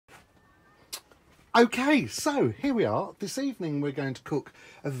Okay, so here we are. This evening we're going to cook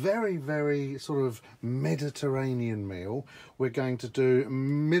a very, very sort of Mediterranean meal. We're going to do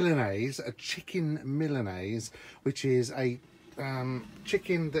Milanese, a chicken Milanese, which is a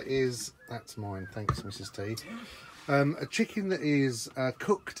chicken that is... That's mine, thanks Mrs T. A chicken that is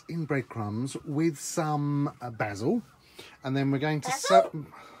cooked in breadcrumbs with some basil, and then we're going to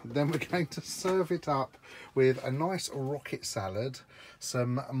serve it up with a nice rocket salad,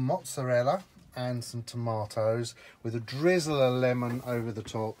 some mozzarella and some tomatoes with a drizzle of lemon over the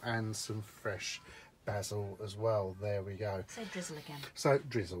top and some fresh basil as well. There we go. Say drizzle again. So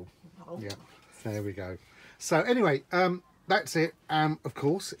drizzle. Oh. Yeah, there we go. So anyway, that's it. Of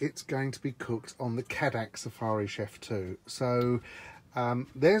course, it's going to be cooked on the Cadac Safari Chef 2. So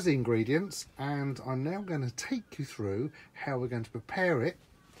there's the ingredients, and I'm now going to take you through how we're going to prepare it,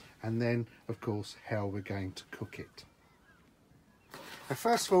 and then, of course, how we're going to cook it. Now,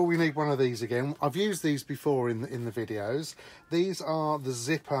 first of all, we need one of these again. I've used these before in the videos. These are the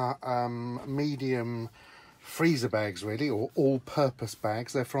zipper medium freezer bags, really, or all-purpose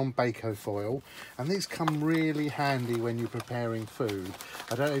bags. They're from Bacofoil, and these come really handy when you're preparing food.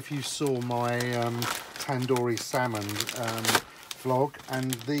 I don't know if you saw my tandoori salmon vlog,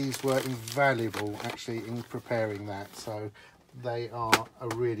 and these were invaluable actually in preparing that. So they are a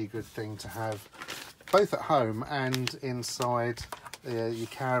really good thing to have both at home and inside your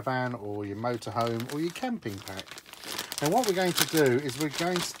caravan or your motorhome or your camping pack. Now what we're going to do is we're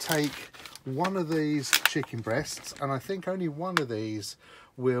going to take one of these chicken breasts, and I think only one of these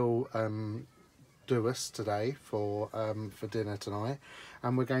will do us today for dinner tonight,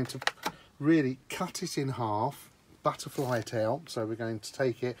 and we're going to really cut it in half, butterfly it out. So we're going to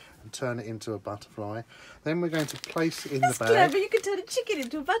take it and turn it into a butterfly. Then we're going to place it in the bag. Clever, you can turn a chicken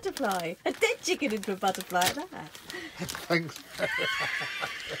into a butterfly. A dead chicken into a butterfly like that. Thanks.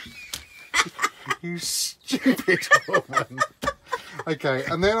 You stupid woman. Okay,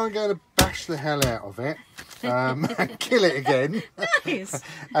 and then I'm going to bash the hell out of it and kill it again. Nice.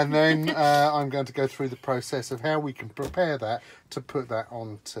 And then I'm going to go through the process of how we can prepare that to put that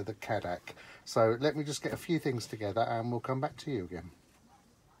onto the Cadac. So let me just get a few things together and we'll come back to you again.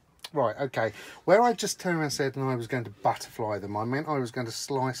 Right, okay. Where I just turned around and said I was going to butterfly them, I meant I was going to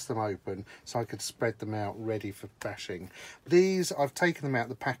slice them open so I could spread them out ready for bashing. These, I've taken them out of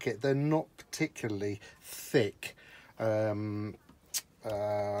the packet. They're not particularly thick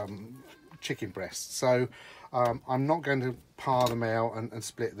chicken breasts. So I'm not going to par them out and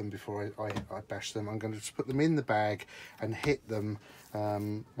split them before I bash them. I'm going to just put them in the bag and hit them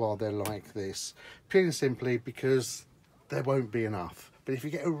while they're like this. Purely and simply because there won't be enough. But if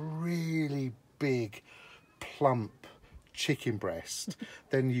you get a really big, plump chicken breast,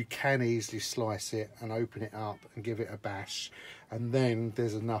 then you can easily slice it and open it up and give it a bash. And then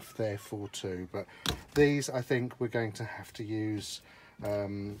there's enough there for two. But these, I think, we're going to have to use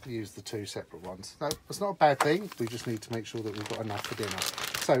the two separate ones. No, it's not a bad thing. We just need to make sure that we've got enough for dinner.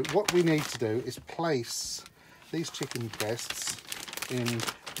 So what we need to do is place these chicken breasts in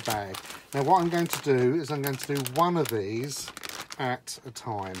the bag. Now what I'm going to do is I'm going to do one of these at a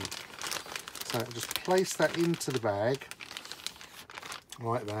time. So just place that into the bag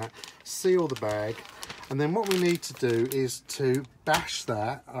like that, seal the bag, and then what we need to do is to bash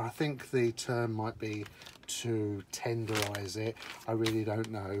that. I think the term might be to tenderize it, I really don't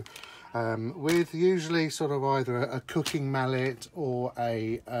know, with usually sort of either a cooking mallet or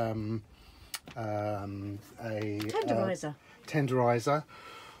a tenderizer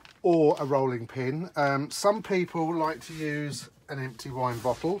or a rolling pin. Some people like to use an empty wine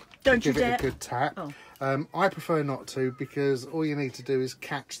bottle to give it a good tap. Oh. I prefer not to, because all you need to do is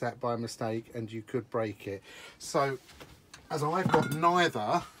catch that by mistake and you could break it. So as I've got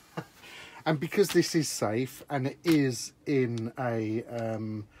neither, and because this is safe and it is in a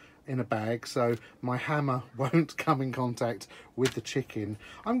bag, so my hammer won't come in contact with the chicken,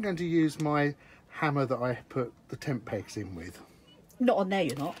 I'm going to use my hammer that I put the tent pegs in with. Not on there,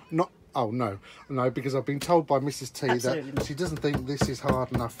 you're not? Not. Oh no, because I've been told by Mrs T Absolutely that she doesn't think this is hard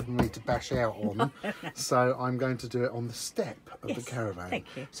enough for me to bash out on. So I'm going to do it on the step of the caravan. Thank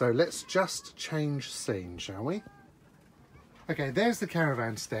you. So let's just change scene, shall we? Okay, there's the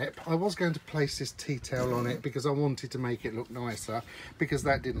caravan step. I was going to place this tea towel on it because I wanted to make it look nicer, because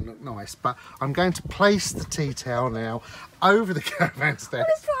that didn't look nice. But I'm going to place the tea towel now over the caravan step.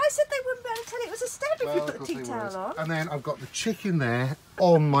 Well, I said they wouldn't be able to tell it was a step if you put the tea towel on. And then I've got the chicken there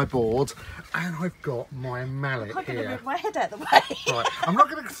on my board, and I've got my mallet I'm going here. to move my head out of the way. Right, I'm not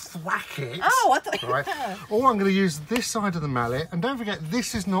going to thwack it. Oh, I thought you right. Or I'm going to use this side of the mallet, and don't forget,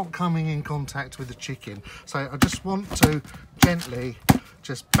 this is not coming in contact with the chicken. So I just want to gently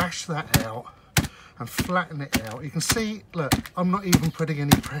just bash that out and flatten it out. You can see, look, I'm not even putting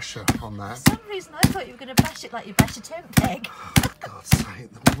any pressure on that. For some reason I thought you were going to bash it like you bash a tent peg. For God's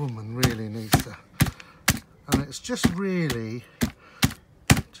sake, the woman really needs to... And it's just really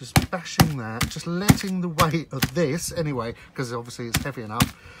just bashing that, just letting the weight of this, anyway, because obviously it's heavy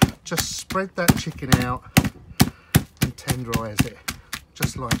enough, just spread that chicken out and tenderise it,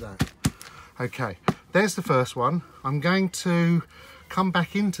 just like that. Okay, there's the first one. I'm going to come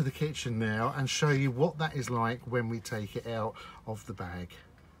back into the kitchen now and show you what that is like when we take it out of the bag.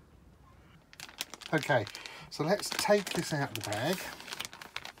 Okay, so let's take this out of the bag.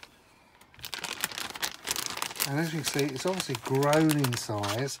 And as you can see, it's obviously grown in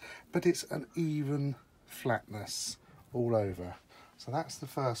size, but it's an even flatness all over. So that's the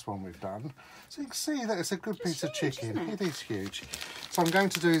first one we've done. So you can see that it's a good piece of chicken. It is huge. So I'm going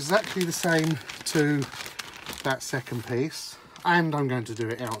to do exactly the same to that second piece, and I'm going to do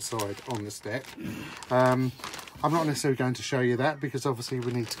it outside on the step. I'm not necessarily going to show you that because obviously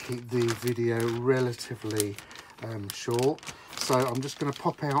we need to keep the video relatively short. So I'm just going to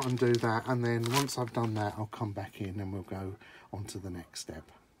pop out and do that, and then once I've done that I'll come back in and we'll go on to the next step.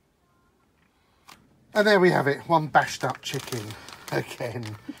 And there we have it, one bashed up chicken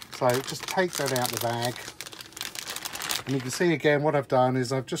again. So just take that out the bag, and you can see again what I've done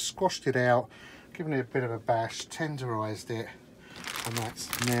is I've just squashed it out, given it a bit of a bash, tenderised it, and that's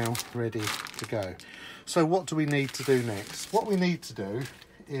now ready to go. So what do we need to do next? What we need to do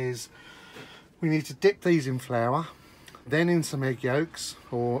is we need to dip these in flour, then in some egg yolks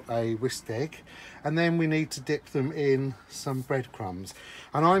or a whisked egg, and then we need to dip them in some breadcrumbs.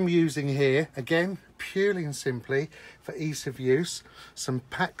 And I'm using here, again, purely and simply for ease of use, some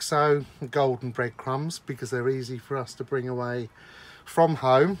Paxo golden breadcrumbs because they're easy for us to bring away from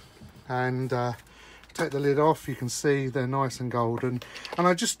home. And take the lid off, you can see they're nice and golden, and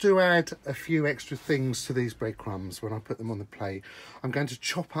I just do add a few extra things to these breadcrumbs when I put them on the plate. I'm going to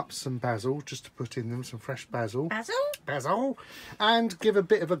chop up some basil just to put in them, some fresh basil. Basil, and give a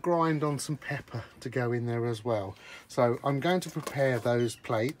bit of a grind on some pepper to go in there as well. So I'm going to prepare those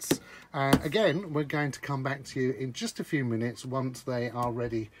plates, and again we're going to come back to you in just a few minutes once they are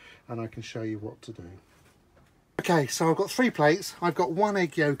ready and I can show you what to do. Okay, so I've got 3 plates. I've got 1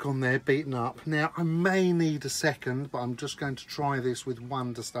 egg yolk on there beaten up. Now I may need a second, but I'm just going to try this with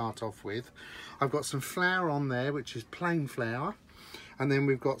 1 to start off with. I've got some flour on there, which is plain flour, and then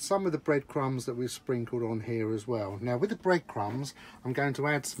we've got some of the breadcrumbs that we've sprinkled on here as well. Now with the breadcrumbs, I'm going to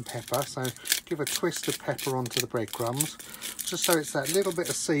add some pepper, so give a twist of pepper onto the breadcrumbs, just so it's that little bit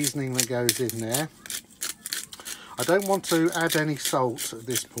of seasoning that goes in there. I don't want to add any salt at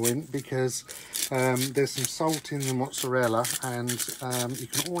this point because there's some salt in the mozzarella, and you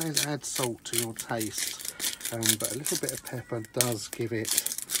can always add salt to your taste, but a little bit of pepper does give it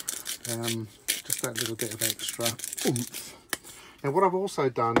just that little bit of extra oomph. Now what I've also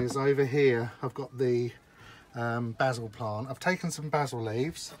done is over here I've got the basil plant. I've taken some basil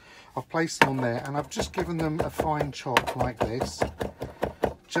leaves, I've placed them on there, and I've just given them a fine chop like this,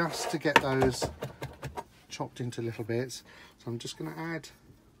 just to get those chopped into little bits. So I'm just going to add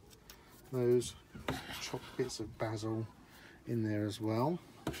those chopped bits of basil in there as well.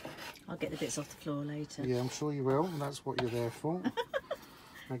 I'll get the bits off the floor later. Yeah, I'm sure you will. That's what you're there for.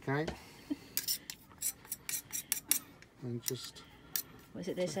 Okay. And just... What is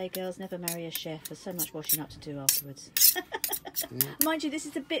it they say, girls never marry a chef. There's so much washing up to do afterwards. Yeah. Mind you, this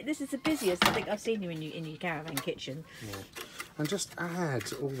is the busiest I think I've seen you in your caravan kitchen. Yeah. And just add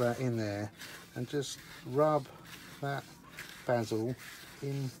all that in there and just rub that basil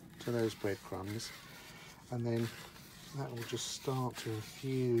into those breadcrumbs, and then that will just start to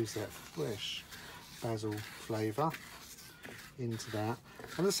infuse that fresh basil flavour into that.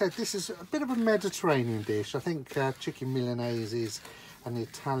 And as I said, this is a bit of a Mediterranean dish. I think chicken Milanese is an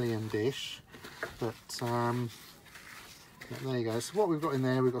Italian dish, but there you go. So what we've got in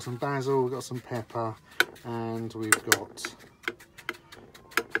there, we've got some basil, we've got some pepper, and we've got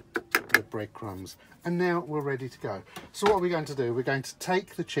the breadcrumbs. And now we're ready to go. So what are we going to do? We're going to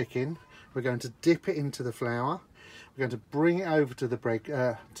take the chicken, we're going to dip it into the flour, we're going to bring it over to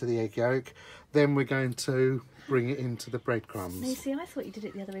the egg yolk, then we're going to bring it into the breadcrumbs. You see, I thought you did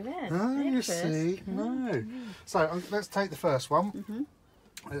it the other way around. Oh, you see, no. So let's take the first one.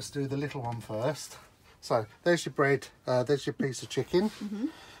 Let's do the little one first. So there's your bread, there's your piece of chicken.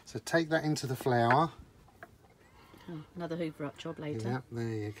 So take that into the flour. Oh, another hoover up job later. Yeah, there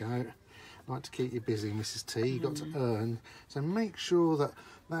you go. I like to keep you busy, Mrs. T. You've got to earn. So make sure that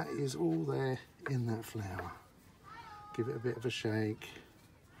that is all there in that flour. Give it a bit of a shake,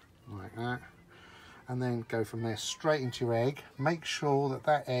 like that. And then go from there straight into your egg. Make sure that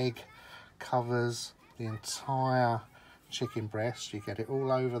that egg covers the entire chicken breast. You get it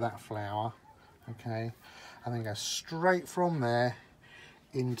all over that flour, okay, and then go straight from there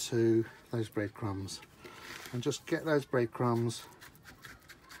into those breadcrumbs, and just get those breadcrumbs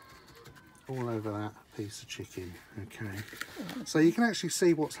all over that piece of chicken, okay. So you can actually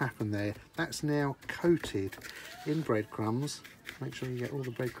see what's happened there. That's now coated in breadcrumbs. Make sure you get all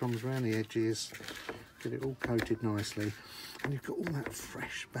the breadcrumbs around the edges, get it all coated nicely, and you've got all that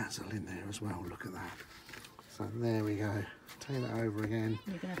fresh basil in there as well. Look at that. So there we go. Take that over again.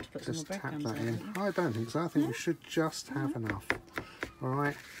 You're going to have to put Just some more tap breadcrumbs that in. in. I don't think so. I think we should just have enough. All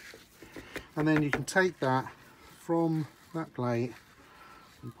right. And then you can take that from that plate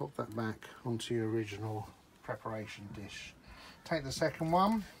and pop that back onto your original preparation dish. Take the second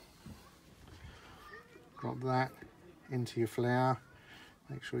one, drop that into your flour.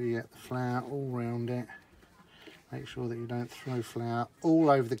 Make sure you get the flour all round it. Make sure that you don't throw flour all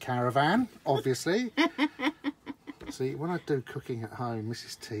over the caravan, obviously. See, when I do cooking at home,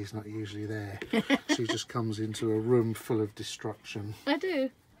 Mrs. T's not usually there. She just comes into a room full of destruction. I do.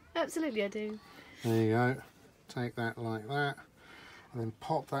 Absolutely I do. There you go. Take that like that. And then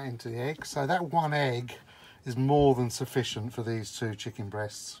pop that into the egg. So that one egg is more than sufficient for these 2 chicken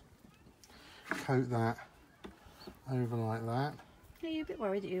breasts. Coat that over like that. Are you a bit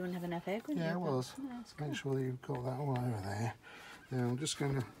worried that you wouldn't have enough egg, weren't you? Yeah, I was. No, that's cool. Make sure that you've got that all over there. Now I'm just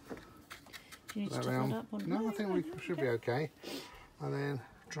going to Do you need to put top that that around. up? Or No, I think we should be okay. And then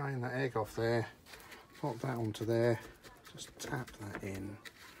drain that egg off there. Pop that onto there. Just tap that in.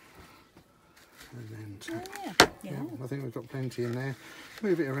 And then tap. Yeah. I think we've got plenty in there.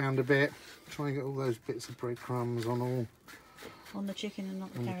 Move it around a bit. Try and get all those bits of breadcrumbs on the chicken and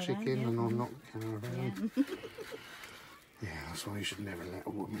not the the caravan. chicken yeah. and on not the caravan. Yeah. Yeah, that's why you should never let a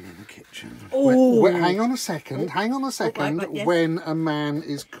woman in the kitchen. Oh. Hang on a second. Hang on a second. right, yes. When a man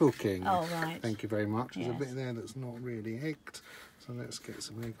is cooking. Oh, right. Thank you very much. There's a Yes. bit there that's not really egged, so let's get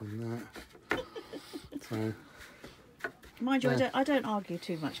some egg on that. So Mind you, Yeah. I don't argue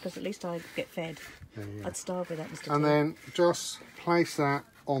too much because at least I get fed. there you go. I'd starve without Mr. And T. then just place that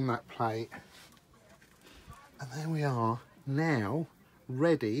on that plate, and there we are now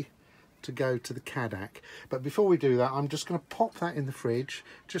ready to go to the Cadac. But before we do that, I'm just going to pop that in the fridge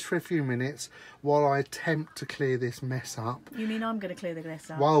just for a few minutes while I attempt to clear this mess up. You mean I'm going to clear the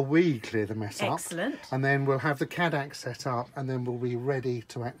mess up? While we clear the mess up. Excellent. And then we'll have the Cadac set up, and then we'll be ready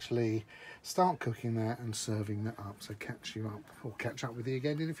to actually start cooking that and serving that up. So catch up with you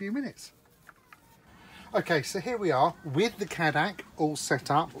again in a few minutes. Okay, so here we are with the Cadac all set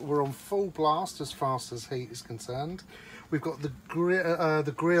up. We're on full blast as fast as heat is concerned. We've got the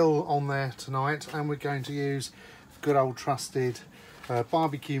grill on there tonight, and we're going to use good old trusted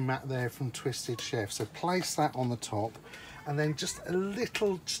barbecue mat there from Twisted Chef. So place that on the top, and then just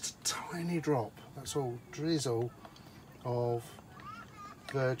a tiny drop, that's all, drizzle of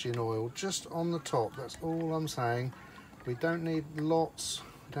virgin oil just on the top. That's all I'm saying. We don't need lots,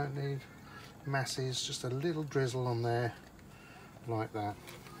 we don't need masses, just a little drizzle on there like that.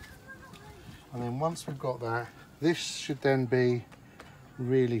 And then once we've got that, this should then be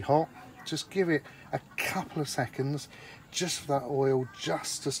really hot. Just give it a couple of seconds just for that oil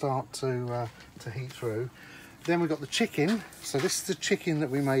just to start to heat through. Then we've got the chicken. So this is the chicken that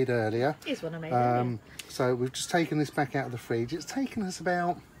we made earlier. Here's one I made earlier. So we've just taken this back out of the fridge. It's taken us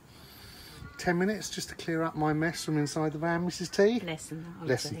about 10 minutes just to clear up my mess from inside the van, Mrs. T. Less than that, I would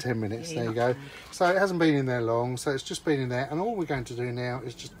Less say. than 10 minutes, Yeah, there you you're go. not bad. So it hasn't been in there long, so it's just been in there. And all we're going to do now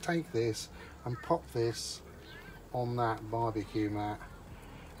is just take this and pop this on that barbecue mat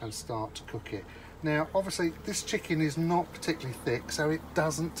and start to cook it. Now, obviously, this chicken is not particularly thick, so it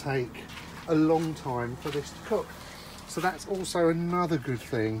doesn't take a long time for this to cook. So that's also another good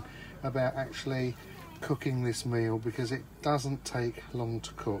thing about actually cooking this meal, because it doesn't take long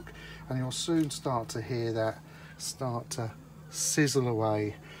to cook, and you'll soon start to hear that start to sizzle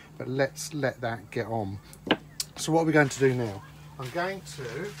away. But let's let that get on. So what are we going to do now? I'm going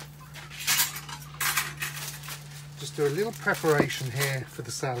to just do a little preparation here for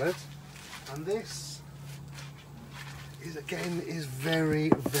the salad, and this is very,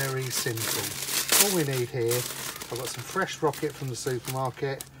 very simple. All we need here, I've got some fresh rocket from the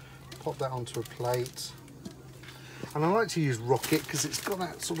supermarket. Pop that onto a plate, and I like to use rocket because it's got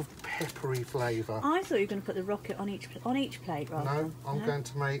that sort of peppery flavour. I thought you were going to put the rocket on each plate, rather. No, I'm going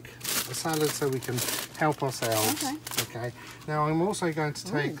to make a salad so we can help ourselves. Okay. Now I'm also going to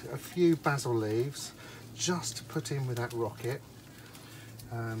take a few basil leaves just to put in with that rocket,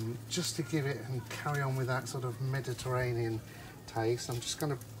 just to give it and carry on with that sort of Mediterranean taste. I'm just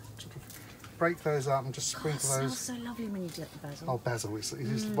going to sort of break those up and just sprinkle It smells those. so lovely when you do the basil. Oh, basil, it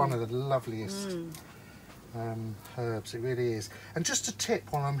is one of the loveliest herbs, it really is. And just a tip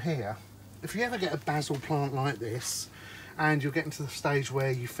while I'm here, if you ever get a basil plant like this and you're getting to the stage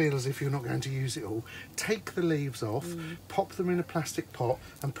where you feel as if you're not going to use it all, take the leaves off, pop them in a plastic pot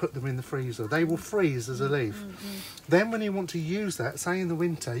and put them in the freezer. They will freeze as a leaf. Then when you want to use that, say in the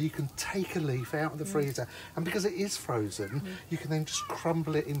winter, you can take a leaf out of the freezer, and because it is frozen, you can then just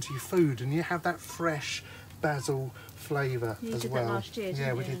crumble it into your food and you have that fresh basil flavour You as did well. that last year, Yeah,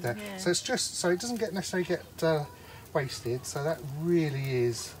 didn't we you? did that. Yeah. So it's just so it doesn't necessarily get wasted. So that really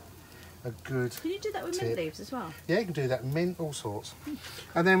is a good Can you do that with tip. mint leaves as well? Yeah, you can do that, mint, all sorts.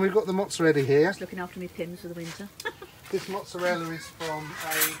 And then we've got the mozzarella here. Just looking after me pims for the winter. This mozzarella is from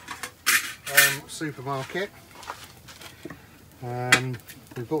a supermarket.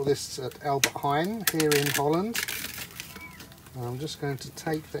 We bought this at Albert Heijn here in Holland. And I'm just going to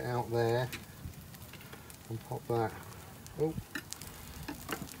take that out there and pop that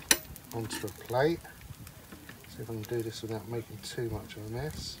onto a plate. See if I can do this without making too much of a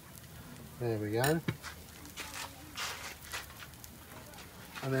mess. There we go.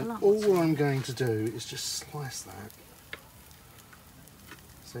 And then all I'm going to do is just slice that.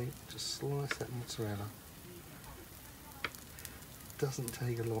 See, just slice that mozzarella. Doesn't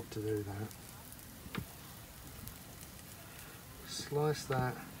take a lot to do that. Slice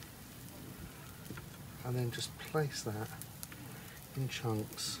that and then just place that in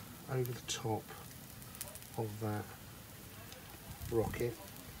chunks over the top of that rocket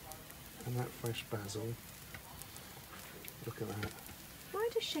and that fresh basil. Look at that. Why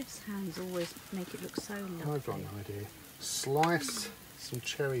do chefs' hands always make it look so lovely? I've got an idea. Slice some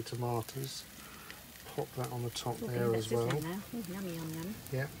cherry tomatoes, pop that on the top there as well. Now. Oh, yummy, yum, yum.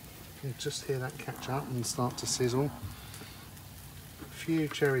 Yeah, you can just hear that catch up and start to sizzle. A few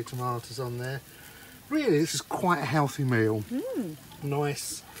cherry tomatoes on there. Really, this is quite a healthy meal.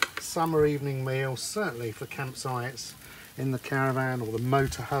 Nice summer evening meal, certainly for campsites in the caravan or the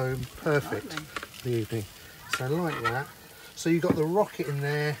motorhome. Perfect for the evening. So like that. So you've got the rocket in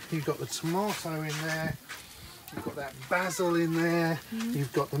there, you've got the tomato in there, you've got that basil in there,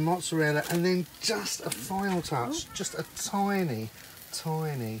 you've got the mozzarella, and then just a final touch, just a tiny,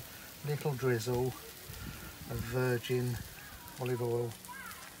 tiny little drizzle of virgin olive oil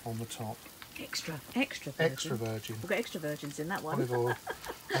on the top. Extra virgin. Extra virgin. We've got extra virgins in that one. Olive oil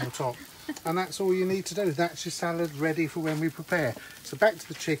on the top. And that's all you need to do. That's your salad ready for when we prepare. So back to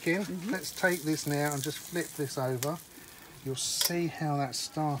the chicken. Let's take this now and just flip this over. You'll see how that's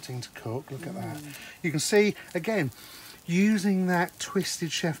starting to cook. Look at that. You can see, again, using that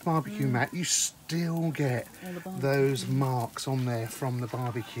twisted chef barbecue mat, you still get those marks on there from the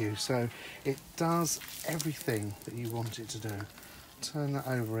barbecue. So it does everything that you want it to do. Turn that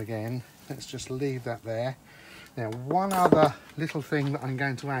over again. Let's just leave that there. Now, one other little thing that I'm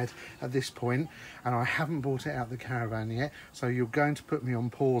going to add at this point, and I haven't brought it out the caravan yet, so you're going to put me on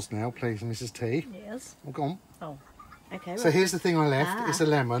pause now, please, Mrs. T. Yes. Oh, go on. Oh, okay. So here's the thing I left. It's a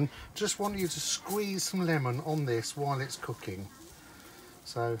lemon. Just want you to squeeze some lemon on this while it's cooking.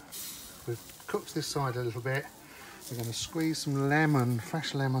 So we've cooked this side a little bit. We're going to squeeze some lemon,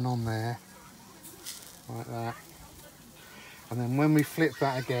 fresh lemon on there, like that. And then when we flip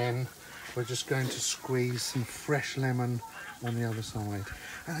that again, we're just going to squeeze some fresh lemon on the other side.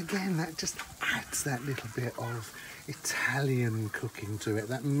 And again, that just adds that little bit of Italian cooking to it,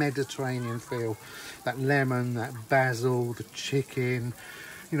 that Mediterranean feel. That lemon, that basil, the chicken,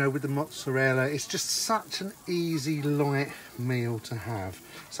 you know, with the mozzarella. It's just such an easy, light meal to have.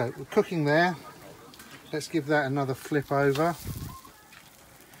 So we're cooking there. Let's give that another flip over.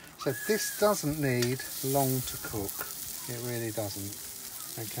 So this doesn't need long to cook. It really doesn't.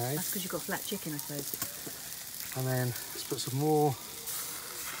 Okay. That's because you've got flat chicken, I suppose. And then let's put some more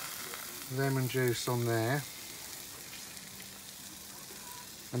lemon juice on there.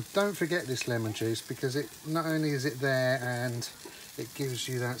 And don't forget this lemon juice, because it not only is it there and it gives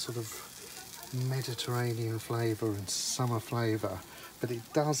you that sort of Mediterranean flavour and summer flavour, but it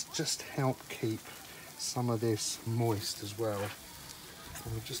does just help keep some of this moist as well.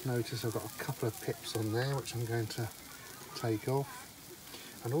 And I've just noticed I've got a couple of pips on there which I'm going to take off.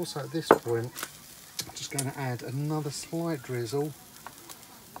 And also at this point I'm just going to add another slight drizzle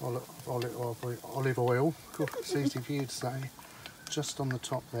olive oil. It's easy for you to say. Just on the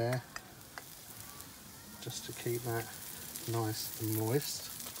top there, just to keep that nice and moist.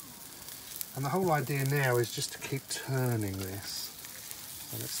 And the whole idea now is just to keep turning this.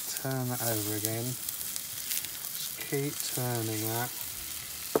 So let's turn that over again. Just keep turning that.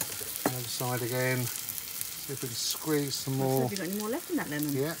 The other side again. See if we can squeeze some more. Have you got any more left in that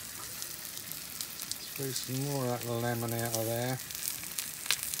lemon? Yeah. Squeeze some more of that lemon out of there.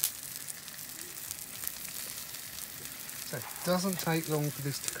 So it doesn't take long for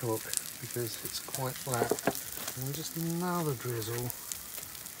this to cook because it's quite flat. And just another drizzle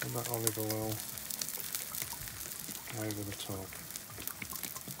of that olive oil over the top.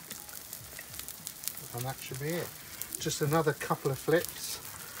 And that should be it. Just another couple of flips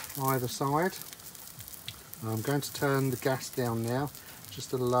either side. I'm going to turn the gas down now, just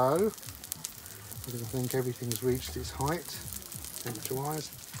to low, because I think everything's reached its height,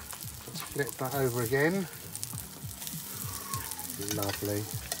 temperature-wise. Let's flip that over again. Lovely.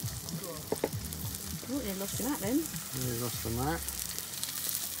 Oh, you lost your mat then. You lost the mat.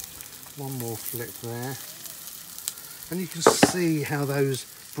 One more flip there. And you can see how those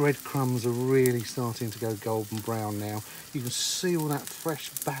breadcrumbs are really starting to go golden brown now. You can see all that fresh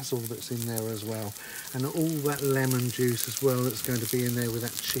basil that's in there as well, and all that lemon juice as well that's going to be in there with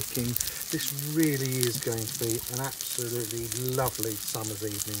that chicken. This really is going to be an absolutely lovely summer's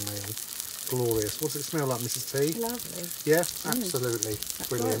evening meal. Glorious. What does it smell like, Mrs. T? Lovely. Yeah, absolutely. That's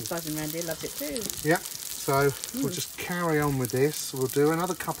Brilliant. right, buzzing around here, loved it too. Yeah, so we'll just carry on with this. We'll do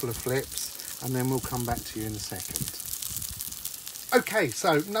another couple of flips and then we'll come back to you in a second. Okay,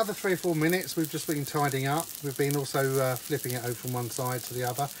 so another 3 or 4 minutes. We've just been tidying up. We've been also flipping it over from one side to the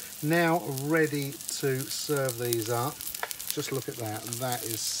other. Now ready to serve these up. Just look at that. That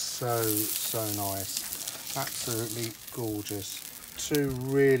is so, so nice. Absolutely gorgeous. 2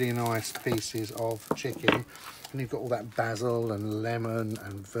 really nice pieces of chicken. And you've got all that basil and lemon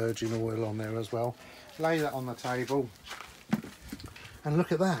and virgin oil on there as well. Lay that on the table. And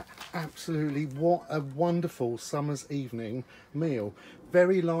look at that. Absolutely, what a wonderful summer's evening meal.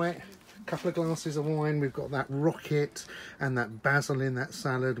 Very light, a couple of glasses of wine. We've got that rocket and that basil in that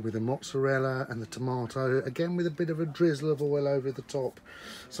salad with the mozzarella and the tomato. Again, with a bit of a drizzle of oil over the top.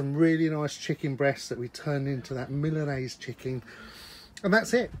 Some really nice chicken breasts that we turned into that Milanese chicken. And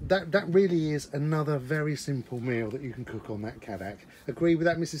that's it. That really is another very simple meal that you can cook on that Cadac. Agree with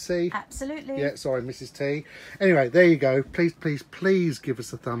that, Mrs. C? Absolutely. Yeah, sorry, Mrs. T. Anyway, there you go. Please, please, please give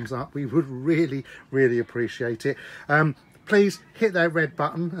us a thumbs up. We would really, really appreciate it. Please hit that red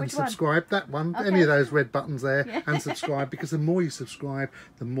button and Which one? subscribe. That one, Okay. any of those red buttons there, Yeah. and subscribe, because the more you subscribe,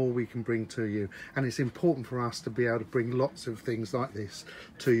 the more we can bring to you. And it's important for us to be able to bring lots of things like this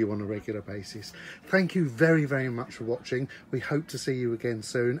to you on a regular basis. Thank you very, very much for watching. We hope to see you again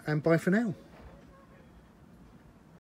soon, and bye for now.